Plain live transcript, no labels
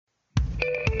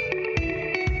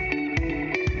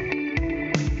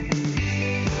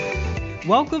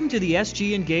Welcome to the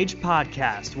SG Engage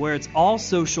podcast, where it's all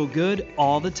social good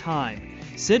all the time.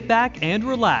 Sit back and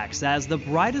relax as the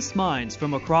brightest minds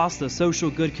from across the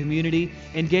social good community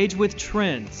engage with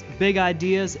trends, big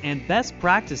ideas, and best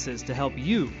practices to help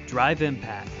you drive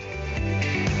impact.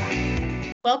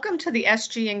 Welcome to the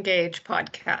SG Engage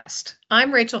podcast.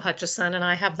 I'm Rachel Hutchison, and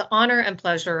I have the honor and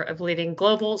pleasure of leading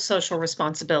global social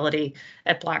responsibility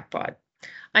at Blackbaud.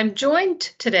 I'm joined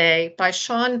today by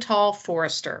Chantal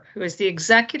Forrester, who is the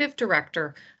Executive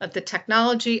Director of the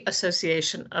Technology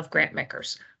Association of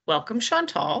Grantmakers. Welcome,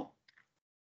 Chantal.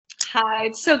 Hi,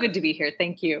 it's so good to be here.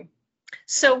 Thank you.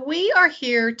 So we are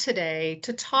here today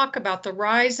to talk about the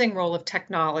rising role of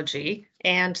technology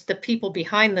and the people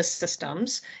behind the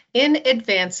systems in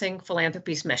advancing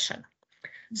philanthropy's mission.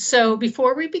 So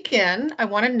before we begin, I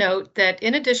want to note that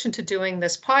in addition to doing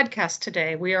this podcast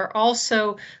today, we are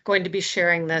also going to be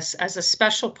sharing this as a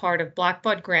special part of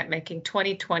Blackbaud Grantmaking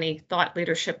 2020 Thought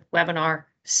Leadership Webinar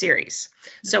series.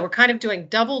 So we're kind of doing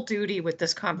double duty with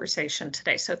this conversation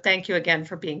today. So thank you again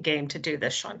for being game to do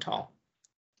this, Chantal.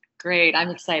 Great,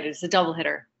 I'm excited. It's a double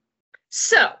hitter.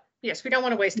 So yes, we don't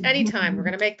want to waste any time. We're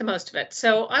going to make the most of it.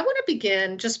 So I want to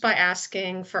begin just by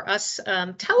asking for us,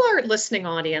 tell our listening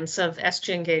audience of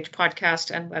SG Engage podcast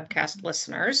and webcast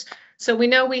listeners. So we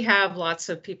know we have lots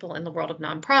of people in the world of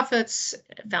nonprofits,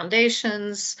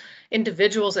 foundations,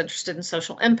 individuals interested in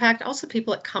social impact, also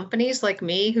people at companies like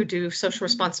me who do social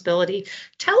responsibility.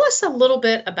 Tell us a little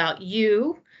bit about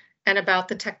you and about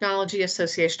the Technology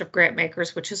Association of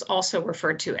Grantmakers, which is also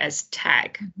referred to as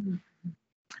TAG.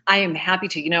 I am happy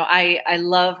to. I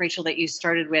love, Rachel, that you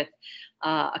started with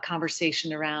a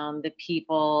conversation around the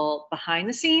people behind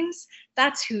the scenes.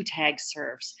 That's who TAG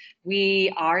serves.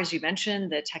 We are, as you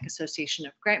mentioned, the Tech Association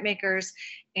of Grantmakers,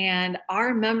 and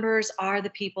our members are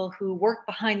the people who work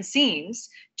behind the scenes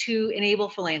to enable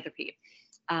philanthropy.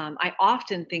 I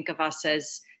often think of us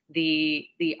as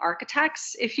the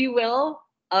architects, if you will,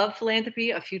 of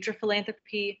philanthropy, of future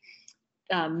philanthropy.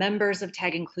 Members of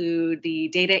TAG include the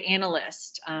data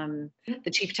analyst,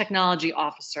 the chief technology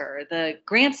officer, the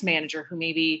grants manager who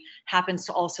maybe happens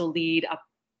to also lead a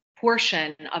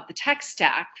portion of the tech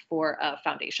stack for a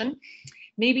foundation,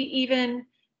 maybe even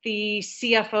the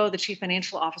CFO, the chief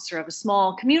financial officer of a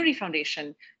small community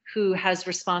foundation who has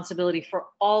responsibility for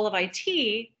all of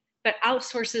IT, but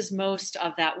outsources most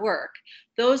of that work.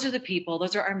 Those are the people,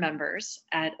 those are our members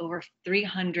at over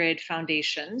 300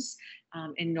 foundations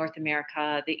in North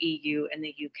America, the EU, and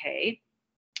the UK.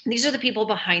 These are the people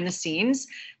behind the scenes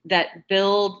that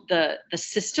build the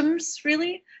systems,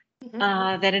 really,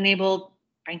 that enable,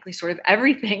 frankly, sort of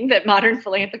everything that modern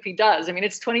philanthropy does. I mean,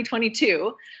 it's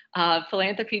 2022.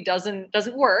 Philanthropy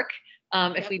doesn't work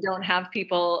if we don't have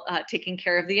people taking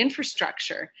care of the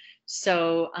infrastructure.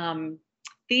 So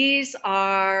these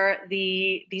are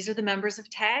the members of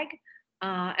TAG,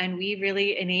 and we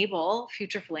really enable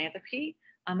future philanthropy.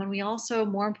 And we also,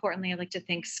 more importantly, I'd like to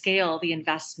think, scale the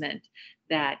investment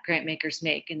that grant makers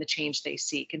make in the change they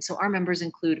seek. And so our members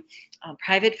include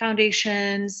private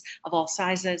foundations of all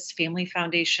sizes, family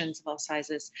foundations of all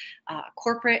sizes,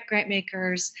 corporate grant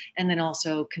makers, and then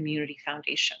also community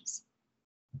foundations.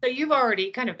 So you've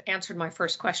already kind of answered my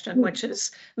first question, which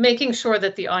is making sure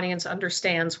that the audience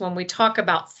understands when we talk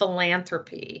about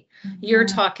philanthropy, you're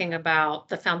talking about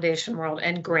the foundation world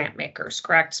and grant makers,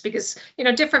 correct? Because,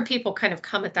 different people kind of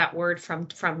come at that word from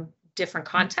different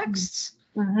contexts.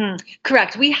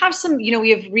 Correct. We have some,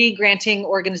 we have re-granting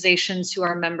organizations who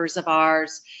are members of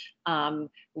ours.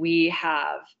 We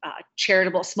have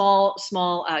charitable, small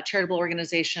charitable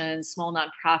organizations, small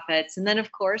nonprofits, and then of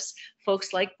course,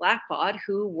 folks like Blackbaud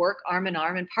who work arm in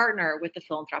arm and partner with the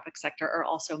philanthropic sector are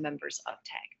also members of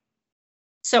TAG.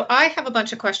 So I have a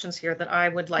bunch of questions here that I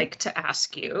would like to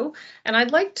ask you, and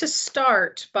I'd like to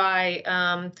start by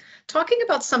talking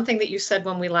about something that you said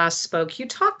when we last spoke. You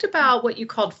talked about what you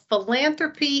called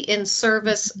philanthropy in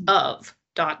service of ...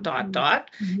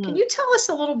 Can you tell us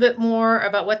a little bit more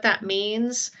about what that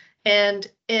means? And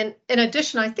in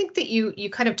addition, I think that you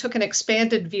kind of took an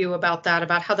expanded view about that,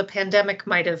 about how the pandemic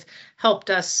might have helped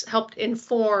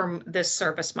inform this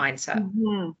service mindset.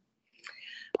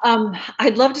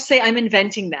 I'd love to say I'm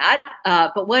inventing that,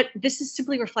 but what this is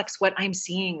simply reflects what I'm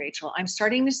seeing, Rachel. I'm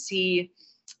starting to see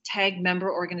TAG member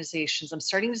organizations, I'm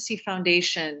starting to see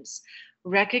foundations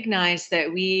recognize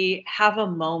that we have a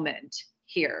moment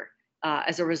here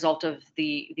as a result of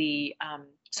the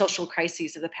social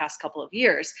crises of the past couple of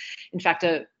years. In fact,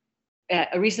 a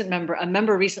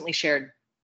member recently shared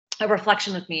a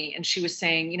reflection with me, and she was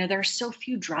saying, there are so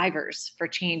few drivers for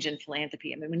change in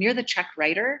philanthropy. I mean, when you're the check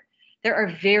writer, there are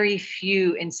very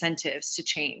few incentives to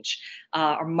change,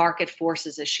 or market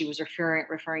forces, as she was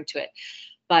referring to it.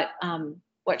 But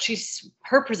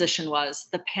her position was,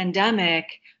 the pandemic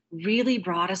really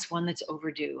brought us one that's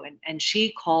overdue. And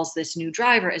she calls this new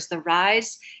driver as the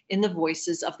rise in the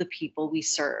voices of the people we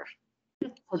serve.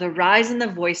 So the rise in the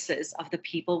voices of the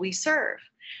people we serve.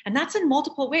 And that's in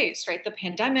multiple ways, right? The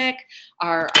pandemic,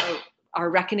 our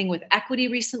reckoning with equity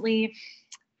recently.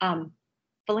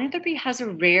 Philanthropy has a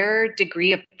rare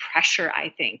degree of pressure,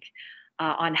 I think,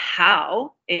 on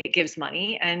how it gives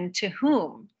money and to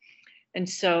whom. And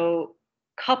so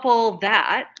couple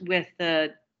that with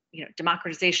the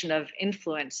democratization of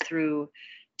influence through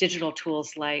digital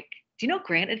tools like, do you know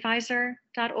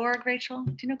grantadvisor.org, Rachel?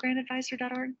 Do you know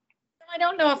grantadvisor.org? I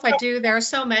don't know if I do. There are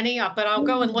so many, but I'll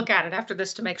go and look at it after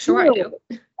this to make sure I do.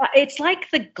 It's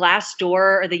like the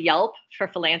Glassdoor or the Yelp for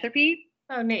philanthropy.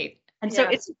 Oh, neat. And so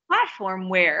it's a platform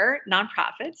where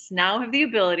nonprofits now have the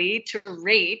ability to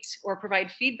rate or provide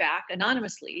feedback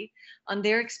anonymously on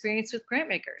their experience with grant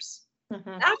makers.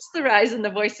 Mm-hmm. That's the rise in the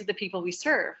voice of the people we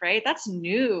serve, right? That's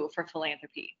new for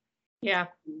philanthropy. Yeah.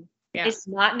 It's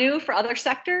not new for other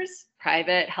sectors,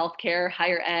 private, healthcare,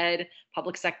 higher ed,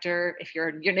 public sector. If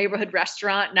your neighborhood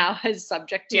restaurant now is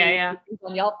subject to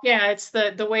on Yelp. Yeah, it's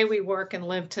the way we work and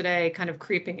live today kind of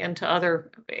creeping into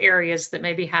other areas that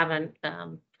maybe haven't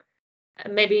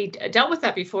maybe dealt with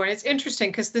that before. And it's interesting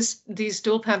because these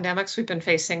dual pandemics we've been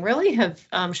facing really have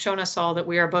shown us all that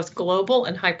we are both global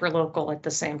and hyper-local at the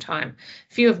same time.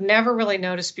 If you have never really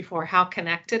noticed before how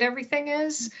connected everything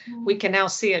is, we can now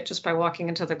see it just by walking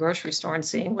into the grocery store and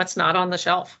seeing what's not on the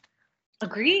shelf.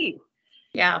 Agreed.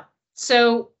 Yeah.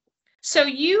 So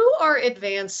you are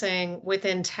advancing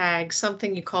within TAG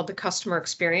something you called the customer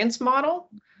experience model.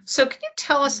 So can you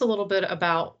tell us a little bit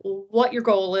about what your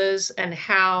goal is and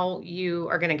how you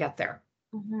are going to get there?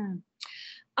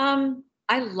 Mm-hmm.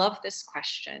 I love this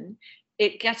question.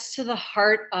 It gets to the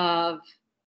heart of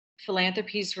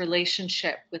philanthropy's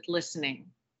relationship with listening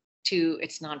to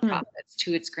its nonprofits,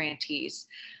 to its grantees.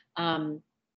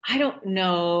 I don't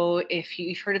know if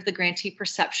you've heard of the Grantee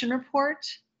Perception Report.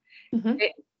 Mm-hmm.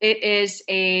 It's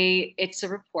a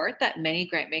report that many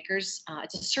grant makers,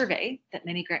 it's a survey that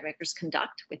many grant makers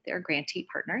conduct with their grantee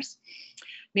partners,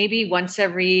 maybe once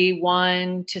every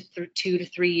 1 to 2 to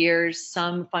 3 years.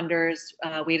 Some funders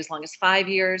wait as long as 5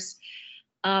 years.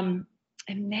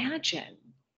 Imagine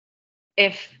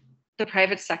if the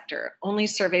private sector only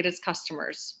surveyed its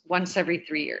customers once every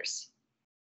 3 years.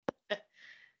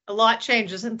 A lot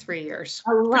changes in 3 years,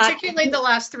 particularly the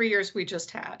last 3 years we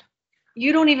just had.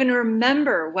 You don't even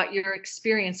remember what your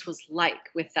experience was like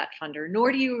with that funder,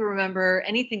 nor do you remember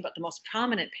anything but the most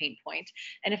prominent pain point.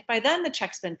 And if by then the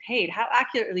check's been paid, how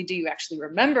accurately do you actually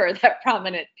remember that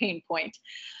prominent pain point?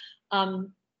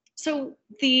 So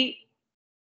the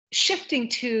shifting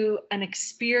to an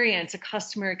experience, a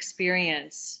customer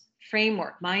experience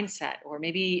framework, mindset, or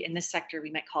maybe in this sector,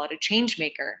 we might call it a change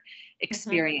maker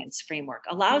experience framework,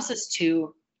 allows us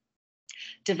to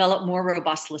develop more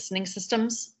robust listening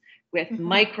systems with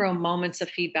micro moments of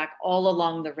feedback all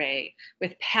along the way,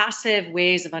 with passive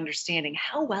ways of understanding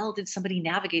how well did somebody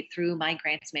navigate through my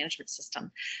grants management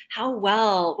system?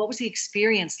 What was the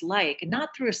experience like? And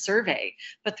not through a survey,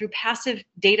 but through passive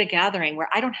data gathering where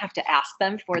I don't have to ask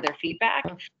them for their feedback.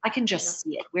 I can just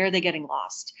see it. Where are they getting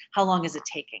lost? How long is it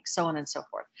taking? So on and so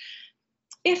forth.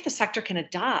 If the sector can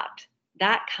adopt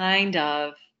that kind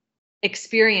of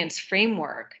experience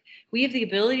framework, we have the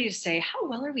ability to say, how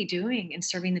well are we doing in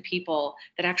serving the people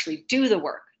that actually do the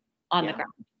work on the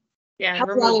ground? Yeah, and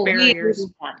remove barriers.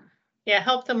 Yeah,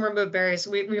 help them remove barriers.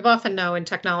 We've often know in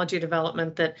technology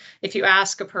development that if you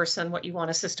ask a person what you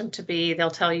want a system to be,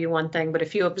 they'll tell you one thing. But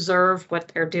if you observe what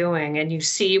they're doing and you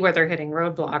see where they're hitting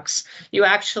roadblocks, you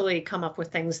actually come up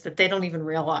with things that they don't even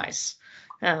realize.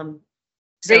 So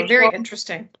very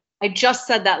interesting. I just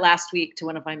said that last week to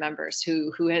one of my members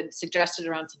who had suggested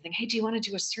around something, hey, do you want to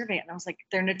do a survey? And I was like,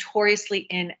 they're notoriously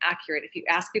inaccurate. If you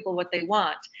ask people what they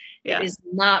want, it does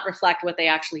not reflect what they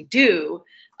actually do,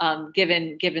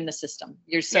 given the system.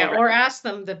 You're so right. Or ask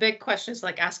them, the big question is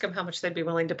like, ask them how much they'd be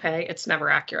willing to pay. It's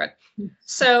never accurate.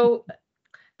 So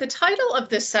the title of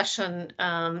this session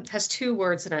has 2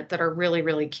 words in it that are really,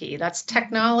 really key. That's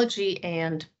technology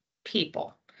and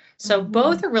people. So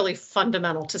both are really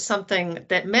fundamental to something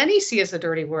that many see as a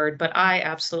dirty word, but I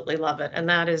absolutely love it, and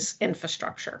that is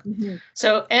infrastructure.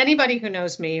 So anybody who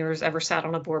knows me or has ever sat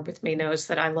on a board with me knows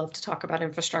that I love to talk about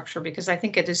infrastructure because I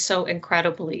think it is so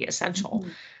incredibly essential.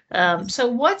 So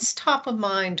what's top of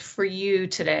mind for you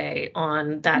today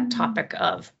on that topic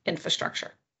of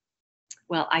infrastructure?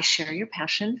 Well, I share your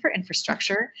passion for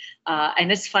infrastructure,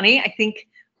 and it's funny, I think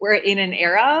we're in an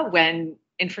era when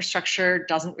infrastructure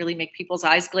doesn't really make people's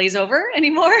eyes glaze over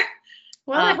anymore.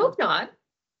 Well, I hope not.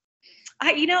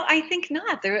 I think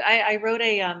not. I wrote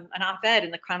an op-ed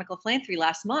in the Chronicle of Philanthropy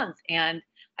last month, and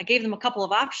I gave them a couple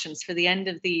of options for the end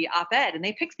of the op-ed, and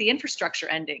they picked the infrastructure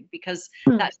ending because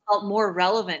that felt more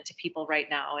relevant to people right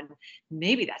now. And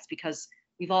maybe that's because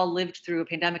we've all lived through a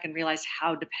pandemic and realized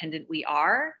how dependent we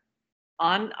are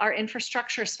on our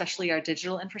infrastructure, especially our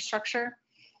digital infrastructure.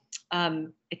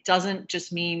 It doesn't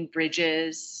just mean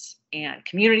bridges and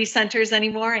community centers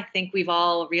anymore. I think we've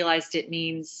all realized it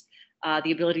means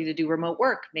the ability to do remote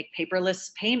work, make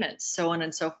paperless payments, so on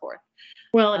and so forth.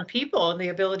 Well, and people, and the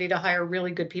ability to hire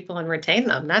really good people and retain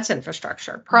them, that's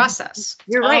infrastructure. Process.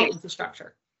 You're right.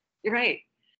 Infrastructure. You're right.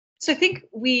 So I think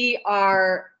we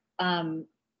are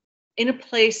in a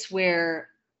place where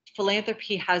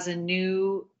philanthropy has a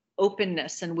new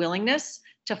openness and willingness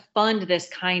to fund this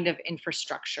kind of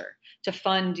infrastructure, to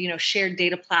fund, shared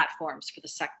data platforms for the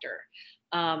sector.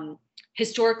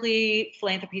 Historically,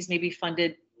 philanthropies maybe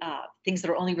funded things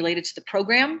that are only related to the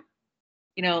program,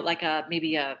 like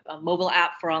maybe a mobile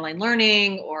app for online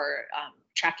learning or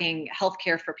tracking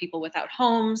healthcare for people without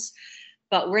homes.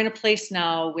 But we're in a place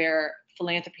now where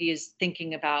philanthropy is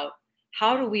thinking about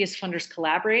how do we as funders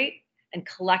collaborate and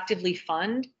collectively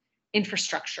fund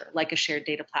infrastructure, like a shared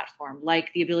data platform,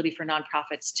 like the ability for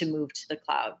nonprofits to move to the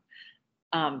cloud.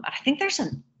 I think there's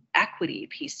an equity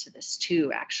piece to this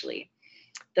too, actually.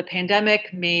 The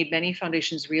pandemic made many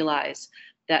foundations realize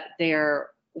that their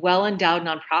well-endowed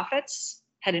nonprofits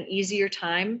had an easier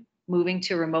time moving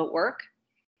to remote work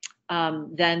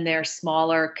than their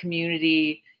smaller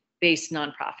community-based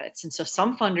nonprofits. And so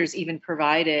some funders even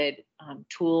provided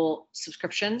tool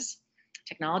subscriptions,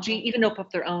 technology, even opened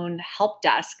up their own help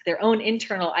desk, their own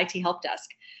internal IT help desk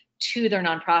to their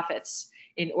nonprofits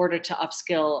in order to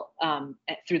upskill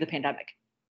through the pandemic.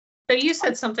 So you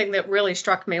said something that really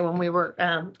struck me when we were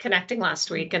connecting last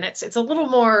week, and it's a little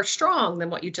more strong than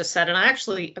what you just said, and I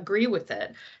actually agree with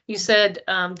it. You said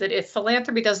that if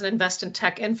philanthropy doesn't invest in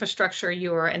tech infrastructure,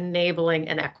 you are enabling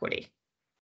inequity.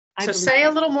 So say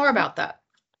a little more about that.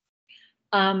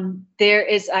 There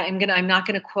is, I'm not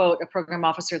going to quote a program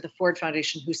officer at the Ford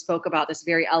Foundation who spoke about this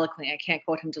very eloquently. I can't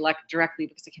quote him directly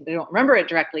because I don't remember it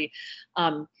directly.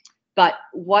 But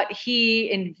what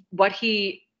he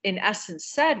in essence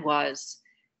said was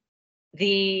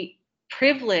the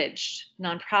privileged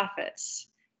nonprofits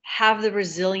have the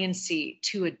resiliency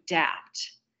to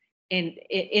adapt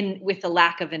in with the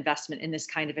lack of investment in this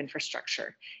kind of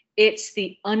infrastructure. It's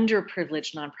the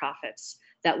underprivileged nonprofits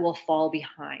that will fall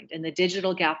behind, and the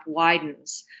digital gap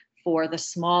widens for the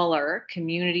smaller,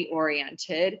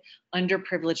 community-oriented,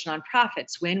 underprivileged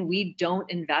nonprofits when we don't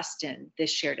invest in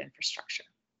this shared infrastructure.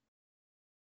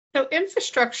 So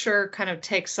infrastructure kind of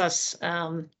takes us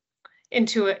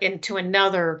into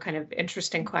another kind of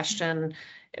interesting question,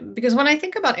 because when I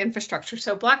think about infrastructure,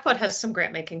 so Blackbaud has some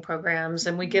grant making programs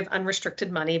and we give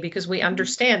unrestricted money because we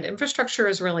understand infrastructure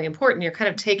is really important. You're kind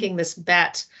of taking this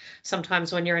bet.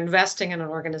 Sometimes when you're investing in an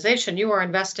organization, you are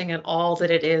investing in all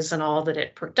that it is and all that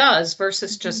it does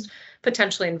versus just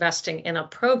potentially investing in a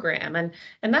program. And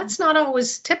that's not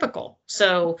always typical.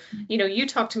 So, you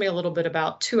talked to me a little bit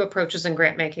about two approaches in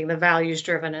grant making, the values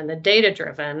driven and the data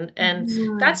driven.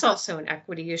 And that's also an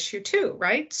equity issue too,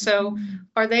 right? So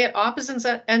are they at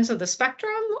opposite ends of the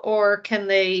spectrum, or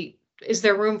is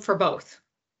there room for both?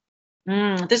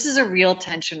 This is a real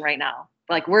tension right now.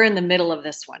 Like we're in the middle of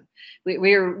this one.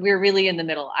 We're really in the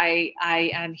middle. I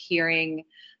am hearing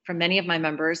from many of my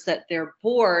members that their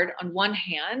board, on one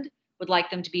hand, would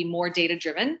like them to be more data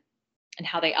driven and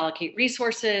how they allocate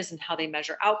resources and how they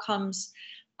measure outcomes.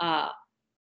 On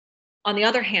the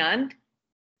other hand,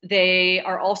 they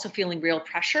are also feeling real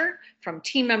pressure from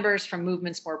team members, from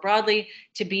movements more broadly,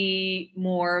 to be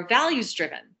more values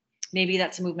driven. Maybe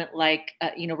that's a movement like,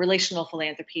 relational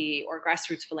philanthropy or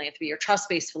grassroots philanthropy or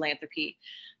trust-based philanthropy.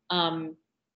 And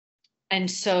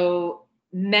so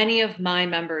many of my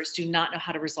members do not know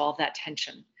how to resolve that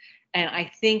tension. And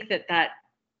I think that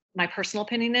my personal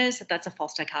opinion is that that's a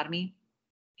false dichotomy.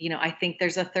 I think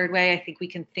there's a third way. I think we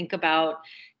can think about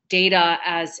data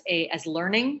as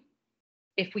learning.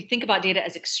 If we think about data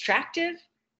as extractive,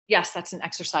 yes, that's an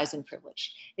exercise in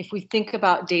privilege. If we think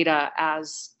about data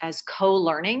as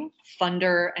co-learning,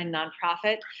 funder and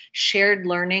nonprofit, shared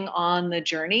learning on the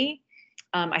journey,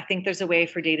 I think there's a way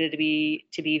for data to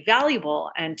be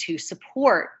valuable and to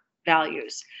support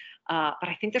values. But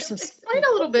I think there's some. Explain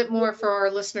a little bit more for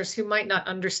our listeners who might not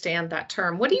understand that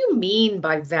term. What do you mean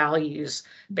by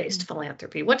values-based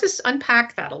philanthropy?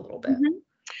 Unpack that a little bit.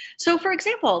 So, for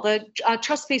example, the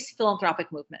trust-based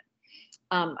philanthropic movement.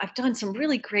 I've done some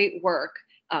really great work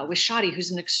with Shadi,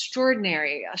 who's an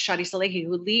extraordinary, Shadi Salehi,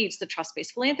 who leads the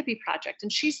Trust-Based Philanthropy Project.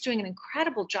 And she's doing an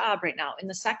incredible job right now in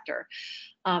the sector,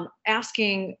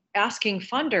 asking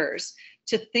funders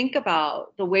to think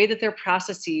about the way that their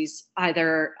processes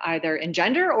either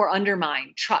engender or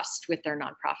undermine trust with their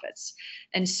nonprofits.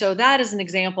 And so that is an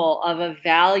example of a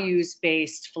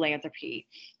values-based philanthropy,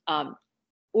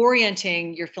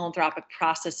 orienting your philanthropic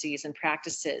processes and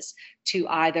practices to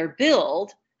either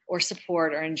build or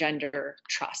support or engender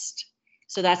trust.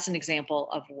 So that's an example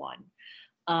of one.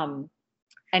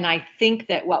 And I think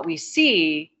that what we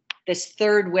see, this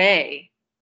third way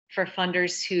for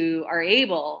funders who are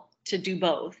able to do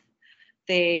both,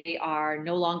 they are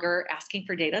no longer asking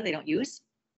for data they don't use.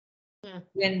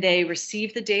 When they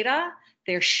receive the data,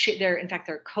 they're in fact,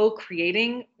 they're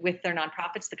co-creating with their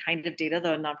nonprofits the kind of data the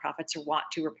nonprofits want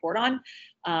to report on.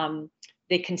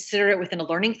 They consider it within a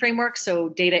learning framework. So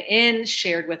data in,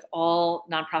 shared with all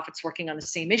nonprofits working on the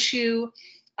same issue,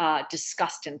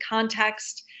 discussed in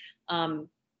context.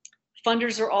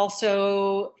 Funders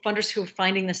who are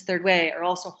finding this third way are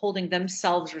also holding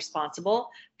themselves responsible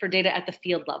for data at the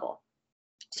field level.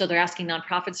 So they're asking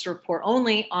nonprofits to report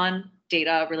only on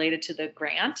data related to the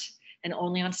grant and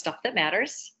only on stuff that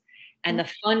matters. And the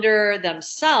funder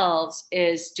themselves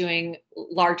is doing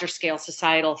larger scale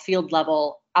societal field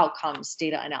level outcomes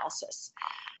data analysis.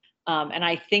 And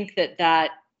I think that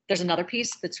there's another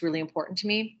piece that's really important to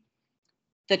me.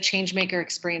 The Changemaker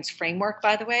Experience Framework,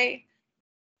 by the way,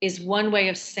 is one way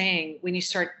of saying when you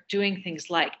start doing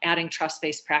things like adding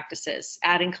trust-based practices,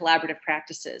 adding collaborative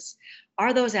practices,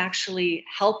 are those actually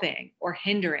helping or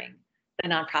hindering the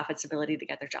nonprofit's ability to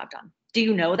get their job done? Do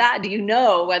you know that? Do you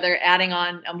know whether adding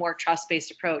on a more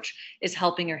trust-based approach is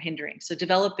helping or hindering? So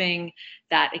developing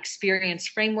that experience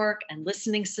framework and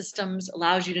listening systems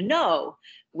allows you to know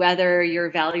whether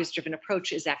your values-driven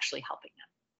approach is actually helping them.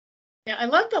 Yeah, I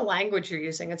love the language you're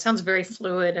using. It sounds very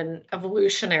fluid and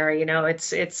evolutionary. You know,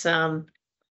 it's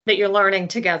that you're learning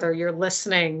together, you're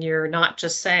listening, you're not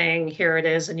just saying, here it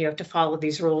is, and you have to follow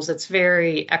these rules. It's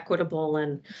very equitable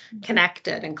and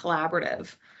connected and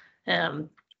collaborative.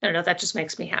 I don't know, that just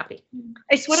makes me happy.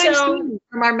 It's what I'm seeing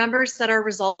from our members that are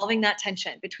resolving that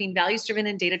tension between values-driven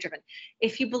and data-driven.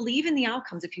 If you believe in the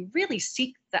outcomes, if you really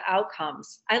seek the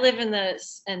outcomes, I live in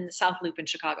the South Loop in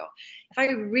Chicago. If I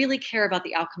really care about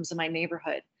the outcomes of my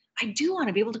neighborhood, I do want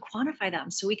to be able to quantify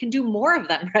them so we can do more of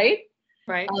them, right?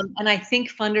 Right. And I think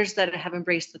funders that have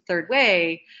embraced the third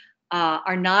way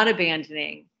are not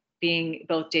abandoning being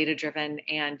both data-driven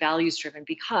and values-driven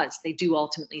because they do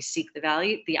ultimately seek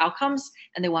the outcomes,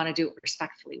 and they want to do it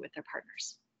respectfully with their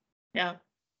partners. Yeah.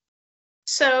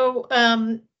 So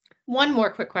one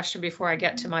more quick question before I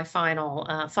get to my final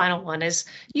one is,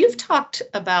 you've talked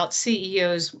about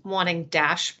CEOs wanting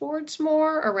dashboards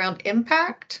more around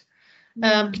impact.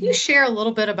 Can you share a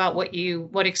little bit about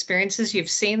what experiences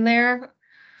you've seen there,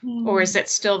 or is it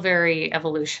still very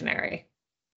evolutionary?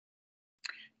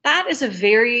 That is a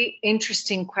very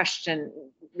interesting question,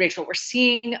 Rachel. We're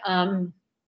seeing,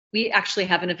 we actually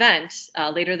have an event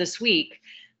later this week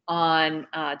on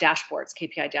dashboards,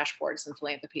 KPI dashboards in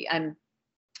philanthropy. And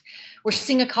we're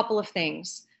seeing a couple of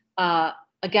things.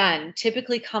 Again,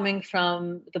 typically coming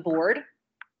from the board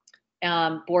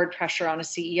pressure on a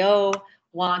CEO,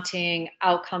 wanting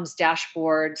outcomes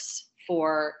dashboards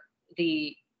for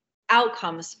the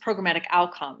outcomes, programmatic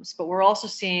outcomes, but we're also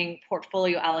seeing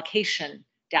portfolio allocation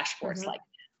dashboards, like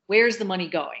where's the money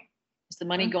going? Is the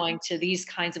money going to these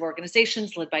kinds of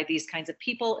organizations led by these kinds of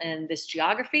people in this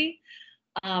geography?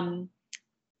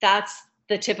 That's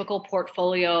the typical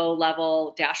portfolio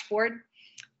level dashboard.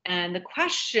 And the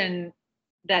question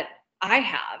that I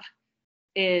have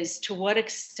is, to what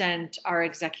extent are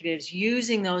executives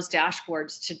using those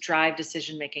dashboards to drive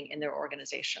decision making in their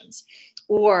organizations?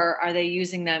 Or are they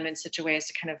using them in such a way as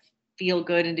to kind of feel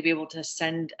good and to be able to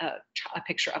send a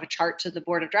picture of a chart to the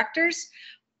board of directors?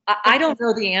 I don't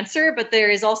know the answer, but there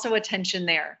is also a tension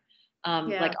there.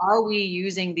 Like, are we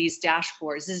using these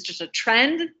dashboards? Is it just a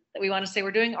trend that we want to say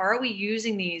we're doing? Or are we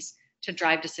using these to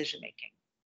drive decision making?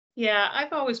 Yeah,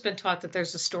 I've always been taught that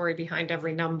there's a story behind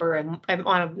every number, and I'm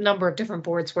on a number of different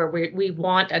boards where we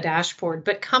want a dashboard,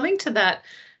 but coming to that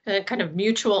kind of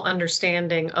mutual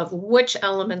understanding of which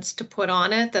elements to put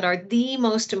on it that are the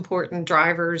most important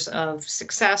drivers of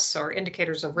success or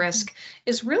indicators of risk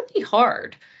is really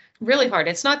hard. Really hard.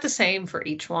 It's not the same for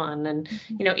each one. And,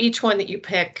 you know, each one that you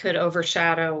pick could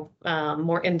overshadow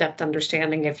more in-depth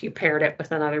understanding if you paired it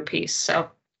with another piece. So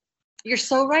you're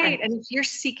so right. And if you're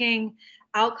seeking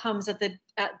outcomes at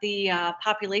the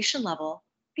population level,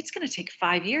 it's going to take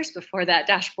 5 years before that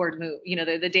dashboard move,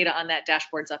 the data on that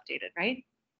dashboard's updated, right?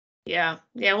 Yeah.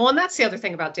 Well, and that's the other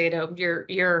thing about data.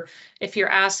 If you're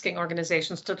asking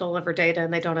organizations to deliver data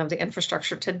and they don't have the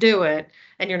infrastructure to do it,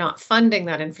 and you're not funding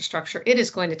that infrastructure, it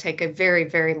is going to take a very,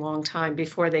 very long time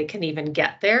before they can even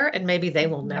get there, and maybe they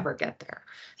will never get there.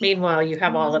 Meanwhile, you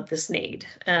have all of this need.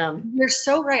 You're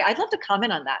so right. I'd love to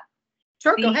comment on that.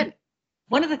 Sure, go ahead.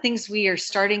 One of the things we are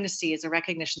starting to see is a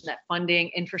recognition that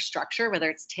funding infrastructure, whether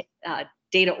it's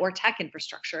data or tech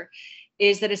infrastructure,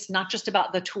 is that it's not just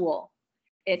about the tool.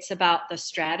 It's about the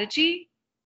strategy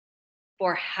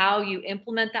for how you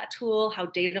implement that tool, how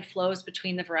data flows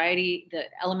between the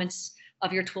elements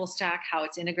of your tool stack, how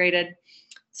it's integrated.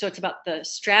 So it's about the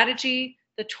strategy,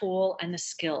 the tool, and the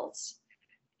skills.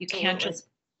 You can't just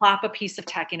plop a piece of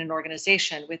tech in an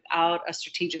organization without a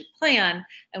strategic plan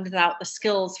and without the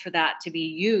skills for that to be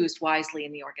used wisely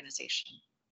in the organization.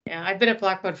 Yeah, I've been at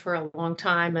Blackbaud for a long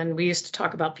time, and we used to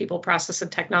talk about people, process,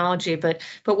 and technology. But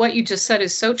what you just said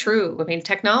is so true. I mean,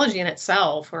 technology in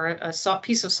itself, or a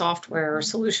piece of software or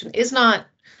solution, is not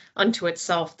unto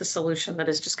itself the solution that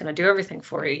is just going to do everything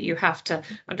for you. You have to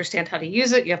understand how to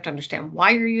use it. You have to understand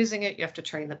why you're using it. You have to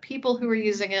train the people who are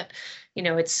using it.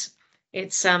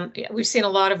 We've seen a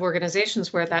lot of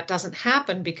organizations where that doesn't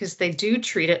happen because they do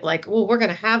treat it like, well, we're going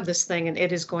to have this thing and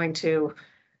it is going to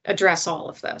address all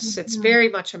of this. It's very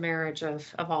much a marriage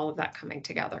of all of that coming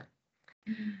together.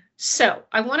 So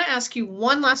I want to ask you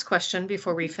one last question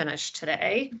before we finish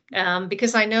today,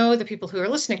 because I know the people who are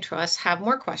listening to us have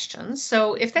more questions.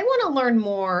 So if they want to learn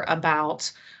more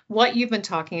about what you've been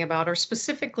talking about, or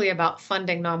specifically about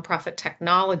funding nonprofit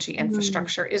technology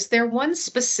infrastructure, is there one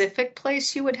specific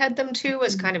place you would head them to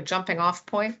as kind of jumping off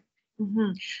point?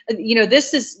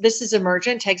 This is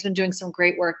emergent. TAG's been doing some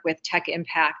great work with Tech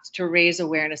Impact to raise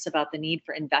awareness about the need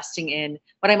for investing in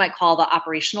what I might call the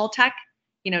operational tech.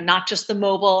 Not just the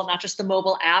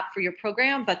mobile app for your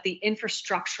program, but the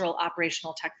infrastructural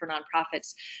operational tech for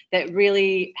nonprofits that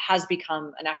really has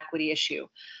become an equity issue.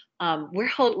 We're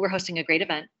hosting a great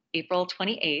event, April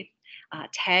 28th,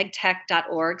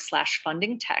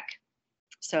 tagtech.org/fundingtech.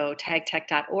 So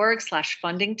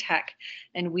tagtech.org/fundingtech.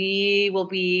 And we will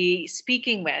be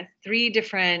speaking with 3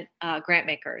 different grant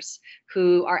makers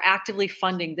who are actively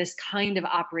funding this kind of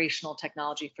operational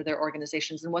technology for their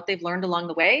organizations and what they've learned along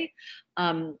the way,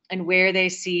 and where they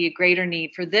see a greater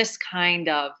need for this kind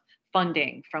of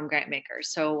funding from grant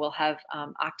makers. So we'll have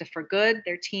Octa for Good,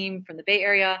 their team from the Bay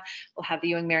Area. We'll have the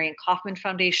Ewing Marion Kaufman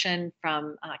Foundation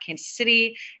from Kansas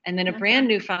City, and then a brand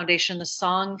new foundation, the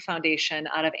Song Foundation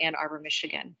out of Ann Arbor,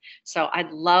 Michigan. So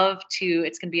I'd love to,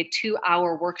 it's going to be a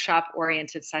 2-hour workshop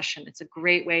oriented session. It's a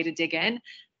great way to dig in.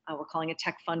 We're calling it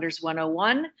Tech Funders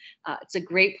 101. It's a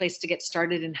great place to get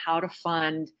started in how to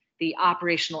fund the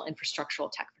operational infrastructural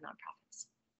tech for nonprofits.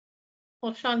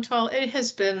 Well, Chantal, it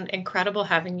has been incredible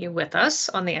having you with us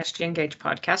on the SG Engage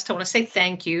podcast. I want to say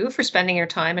thank you for spending your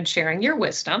time and sharing your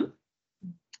wisdom.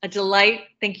 A delight.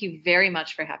 Thank you very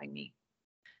much for having me.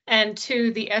 And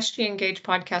to the SG Engage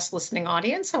podcast listening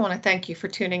audience, I want to thank you for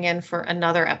tuning in for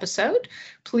another episode.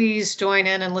 Please join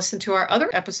in and listen to our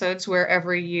other episodes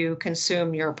wherever you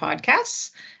consume your podcasts.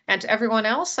 And to everyone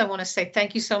else, I want to say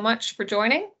thank you so much for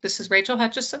joining. This is Rachel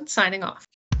Hutchison signing off.